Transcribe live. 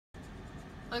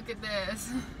Look at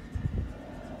this.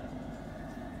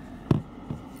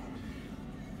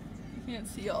 You can't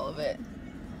see all of it,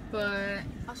 but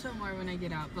I'll show more when I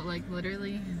get out. But like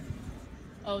literally,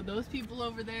 oh, those people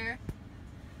over there.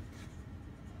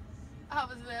 How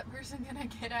was that person gonna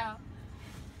get out?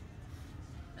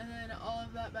 And then all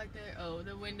of that back there. Oh,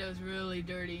 the window's really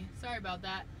dirty. Sorry about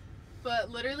that.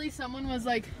 But literally, someone was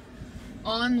like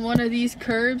on one of these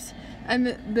curbs, and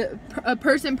a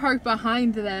person parked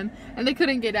behind them, and they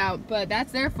couldn't get out. But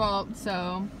that's their fault.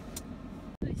 So.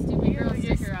 Stupid girl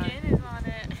Your sticker on. skin is on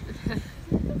it.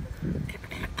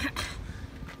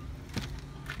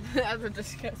 That's a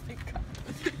disgusting comment.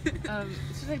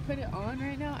 Should I put it on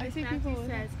right now? I see people.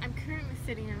 Says, I'm currently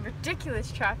sitting in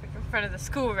ridiculous traffic in front of the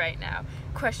school right now.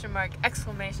 Question mark,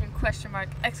 exclamation, question mark,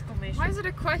 exclamation. Why is it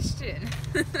a question?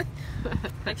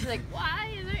 Like she's like, why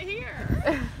is it here?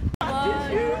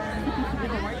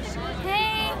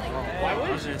 Hey. I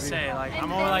was gonna say, like,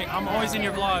 I'm always in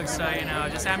your vlogs, so you know,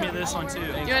 just add me to this one too.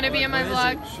 You want to be in my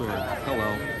vlog? Sure.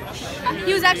 Hello.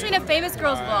 He was actually in a famous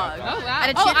girls vlog. Oh wow! At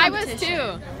a Oh, cheer I was competition.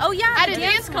 too. Oh yeah, At the a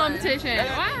dance one. competition.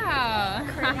 Wow.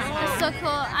 That's so cool.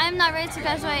 I'm not ready to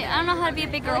graduate. I don't know how to be a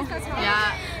big girl.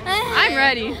 Yeah. I'm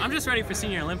ready. I'm just ready for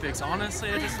Senior Olympics.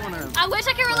 Honestly, I just wanna. I wish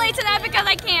I could relate to that because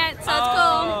I can't. So it's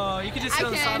Oh, you could just sit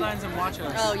on the can. sidelines and watch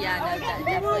us. cool. Oh yeah, no,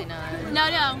 definitely not. No.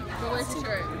 But where's the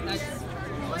shirt?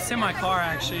 It's in my car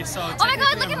actually, so. Oh my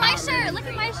God! Look at my shirt. Look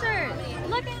at my shirt.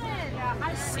 Look at it.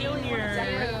 Senior.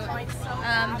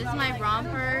 This is my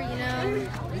romper. You know.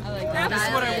 I like that. This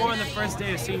is what I wore on the first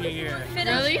day of senior year.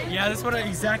 Really? Yeah, this is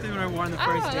exactly what I wore on the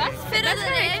first Oh, day. that's Fit of the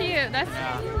pretty day. cute.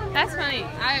 That's funny.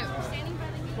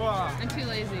 I'm too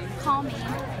lazy. Call me. Hey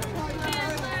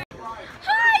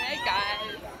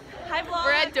guys. Hi vlog.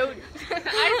 We're at Doty.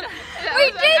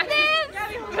 We did this.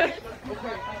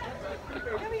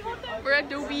 We're at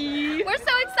Doty. We're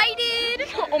so excited.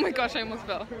 Oh my gosh, I almost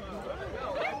fell.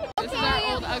 This is our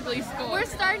old ugly school. We're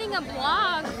starting a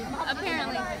vlog,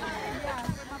 apparently.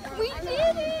 We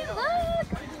did it! Look!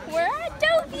 We're at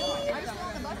Doty!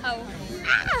 Oh.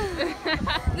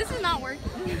 Ah! This is not working.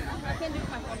 I can't do my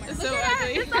phone. It's Look so at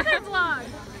ugly. this other vlog.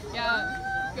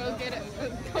 Yeah. Go get it.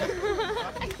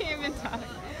 I can't even talk.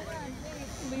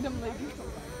 Lead them like.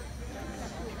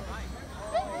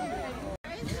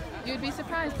 You'd be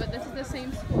surprised, but this is the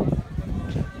same school.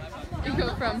 You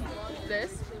go from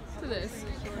this to this.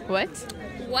 What?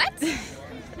 What? Here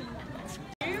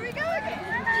we go again.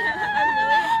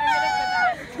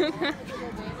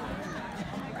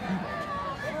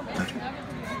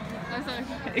 I'm so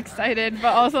excited,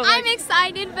 but also like, I'm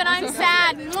excited, but I'm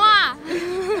sad. Mwah!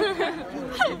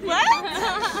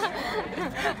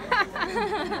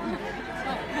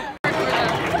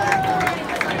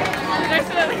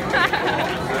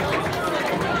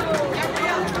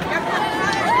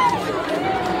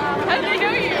 How did they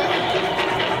know you?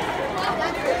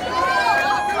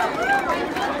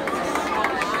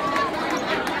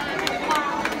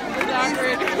 It's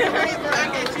awkward.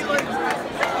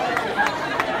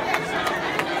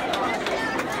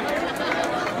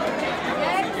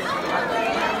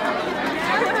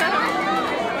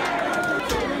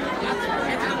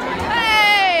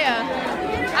 Hey!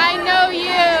 I know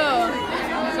you!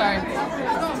 Sorry.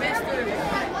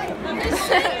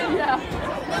 Yeah.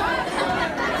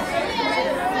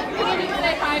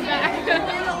 Say hi back.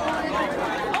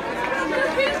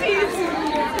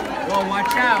 Whoa,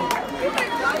 watch out!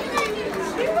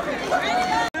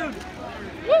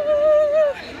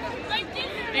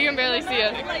 You can barely see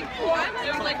us.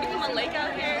 There's like become a lake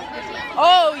out here.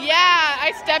 Oh yeah,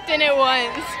 I stepped in it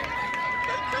once.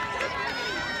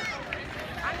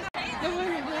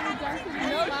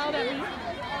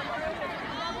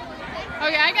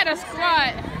 Okay, I got a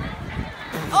squat.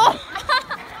 Oh!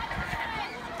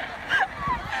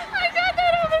 I got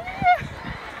that over here.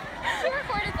 She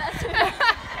recorded that.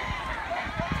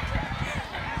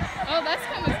 Oh, that's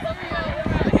kind of slippery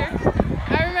out here.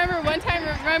 I remember one time,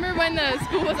 remember when the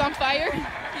school was on fire?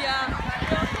 Yeah.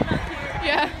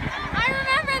 Yeah. I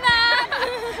remember that.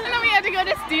 And then we had to go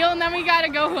to Steele, and then we got to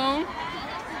go home.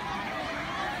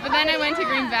 But then I went to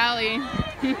Green Valley.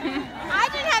 I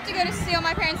didn't have to go to Steele.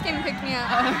 My parents came and picked me up.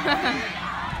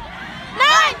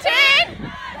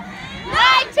 19!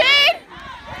 19!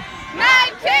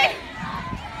 19!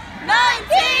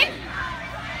 19!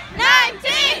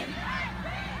 19!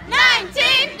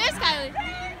 19! There's Kylie.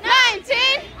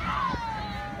 19!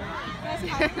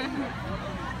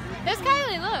 There's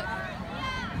Kylie, look.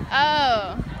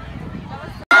 Oh.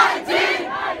 19!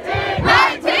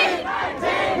 19!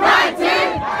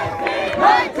 19!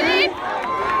 19!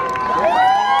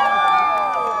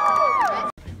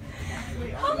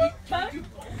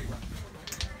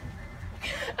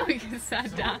 We just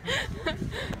sat down.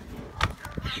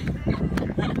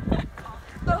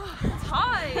 Oh, it's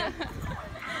high.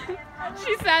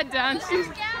 She sat down. She's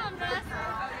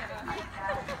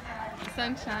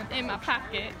sunshine in my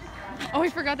pocket. Oh, I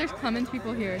forgot there's Clemens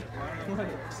people here. Wait,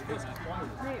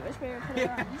 which way to put it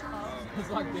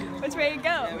on? Which way to go?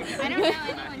 I don't know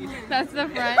anyone here. That's the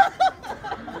front.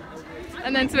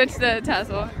 And then switch the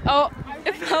tassel. Oh,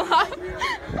 it fell off.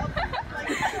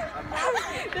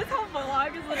 This whole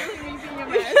vlog is literally me being a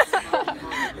mess.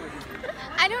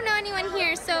 I don't know anyone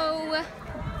here, so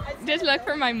Just look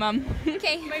for my mom.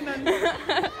 okay. My mom.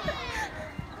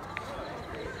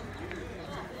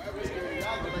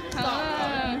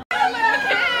 Hello.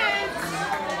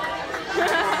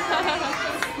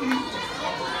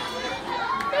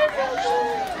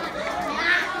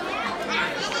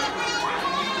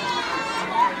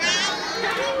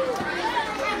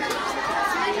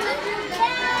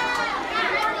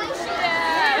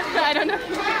 I don't know.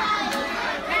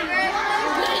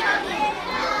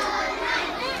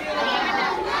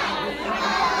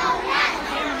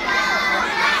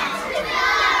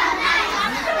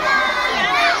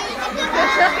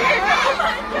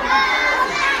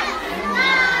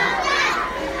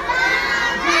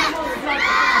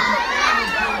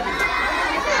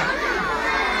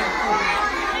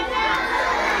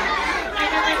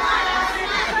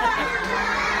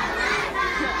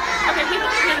 Okay, we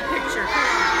can get a picture.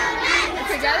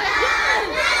 Together?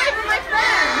 For my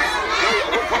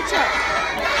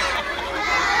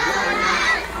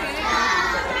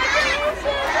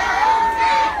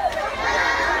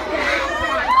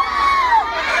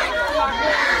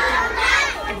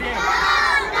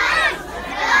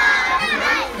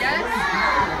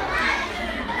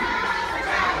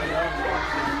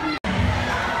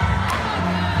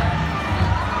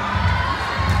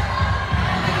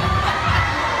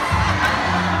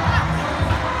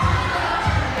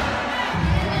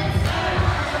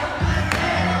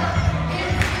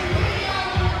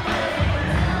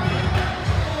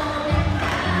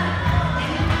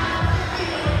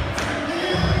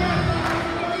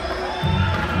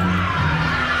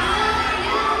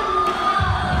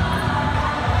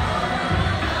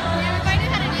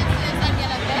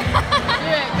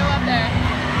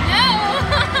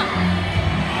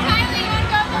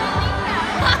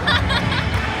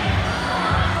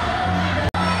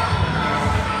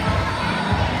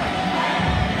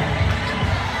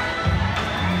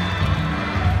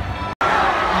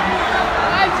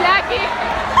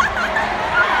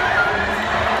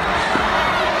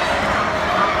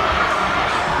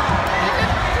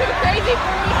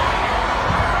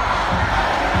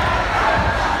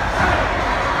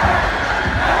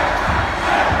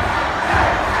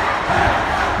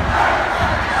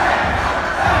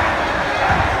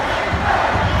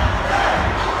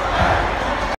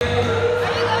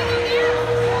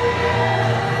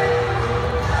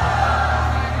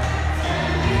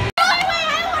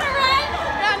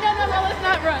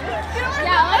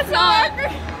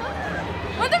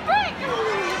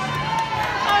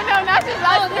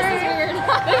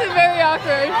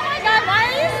awkward. Oh my god, why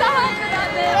are you so awkward on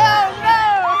this? Oh no!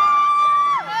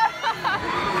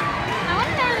 I want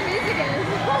to know where the music is.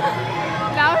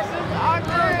 That was just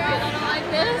awkward. I don't like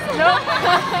this.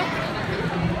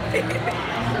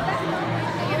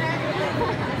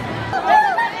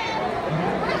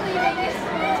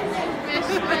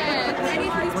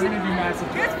 We're gonna do massive.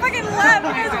 You guys fucking left.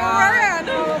 You guys ran.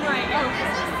 Oh my god.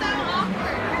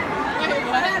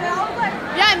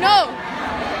 Yeah, no.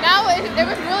 Now it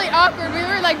was really awkward. We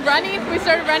were like running. We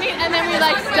started running and then we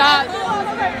like stopped.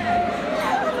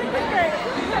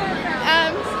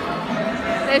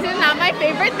 This is not my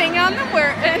favorite thing on the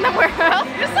in the world.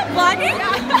 You're still vlogging?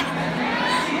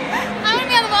 I'm gonna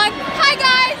be on the vlog. Hi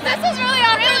guys, this is really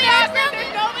awkward.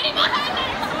 There's nobody behind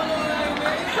us.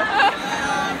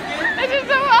 This is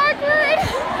so awkward.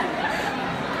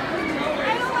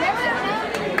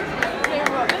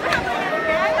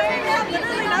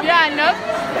 Yeah, nope.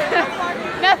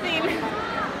 Nothing.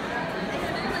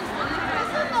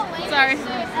 Sorry.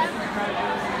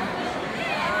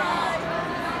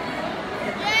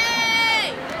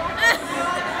 Yay!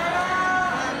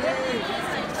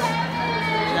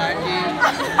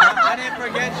 I didn't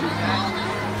forget you,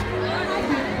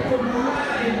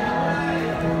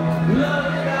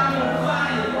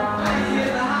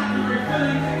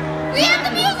 We have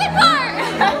the music part!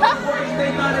 First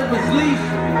they thought it was leaf.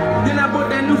 Then I bought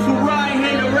that new Ferrari.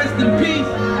 Hey, to rest in peace.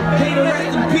 Hey, to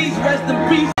rest in peace. Rest in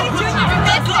peace.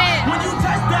 When you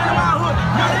touch down in my hood,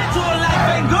 my tour life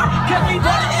ain't good. Kept me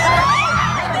down in the air.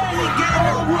 And then he got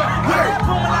on wood. With that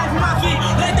for my life in my feet.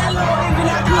 Let that little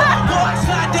engine I could. Go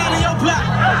outside down in your block.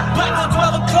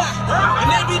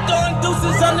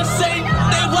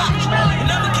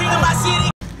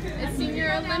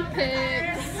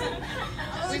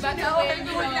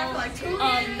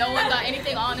 No one got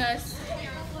anything on us.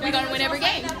 We're gonna win every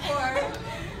game.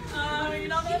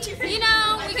 You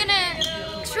know, we're gonna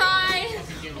try,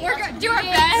 do our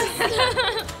best.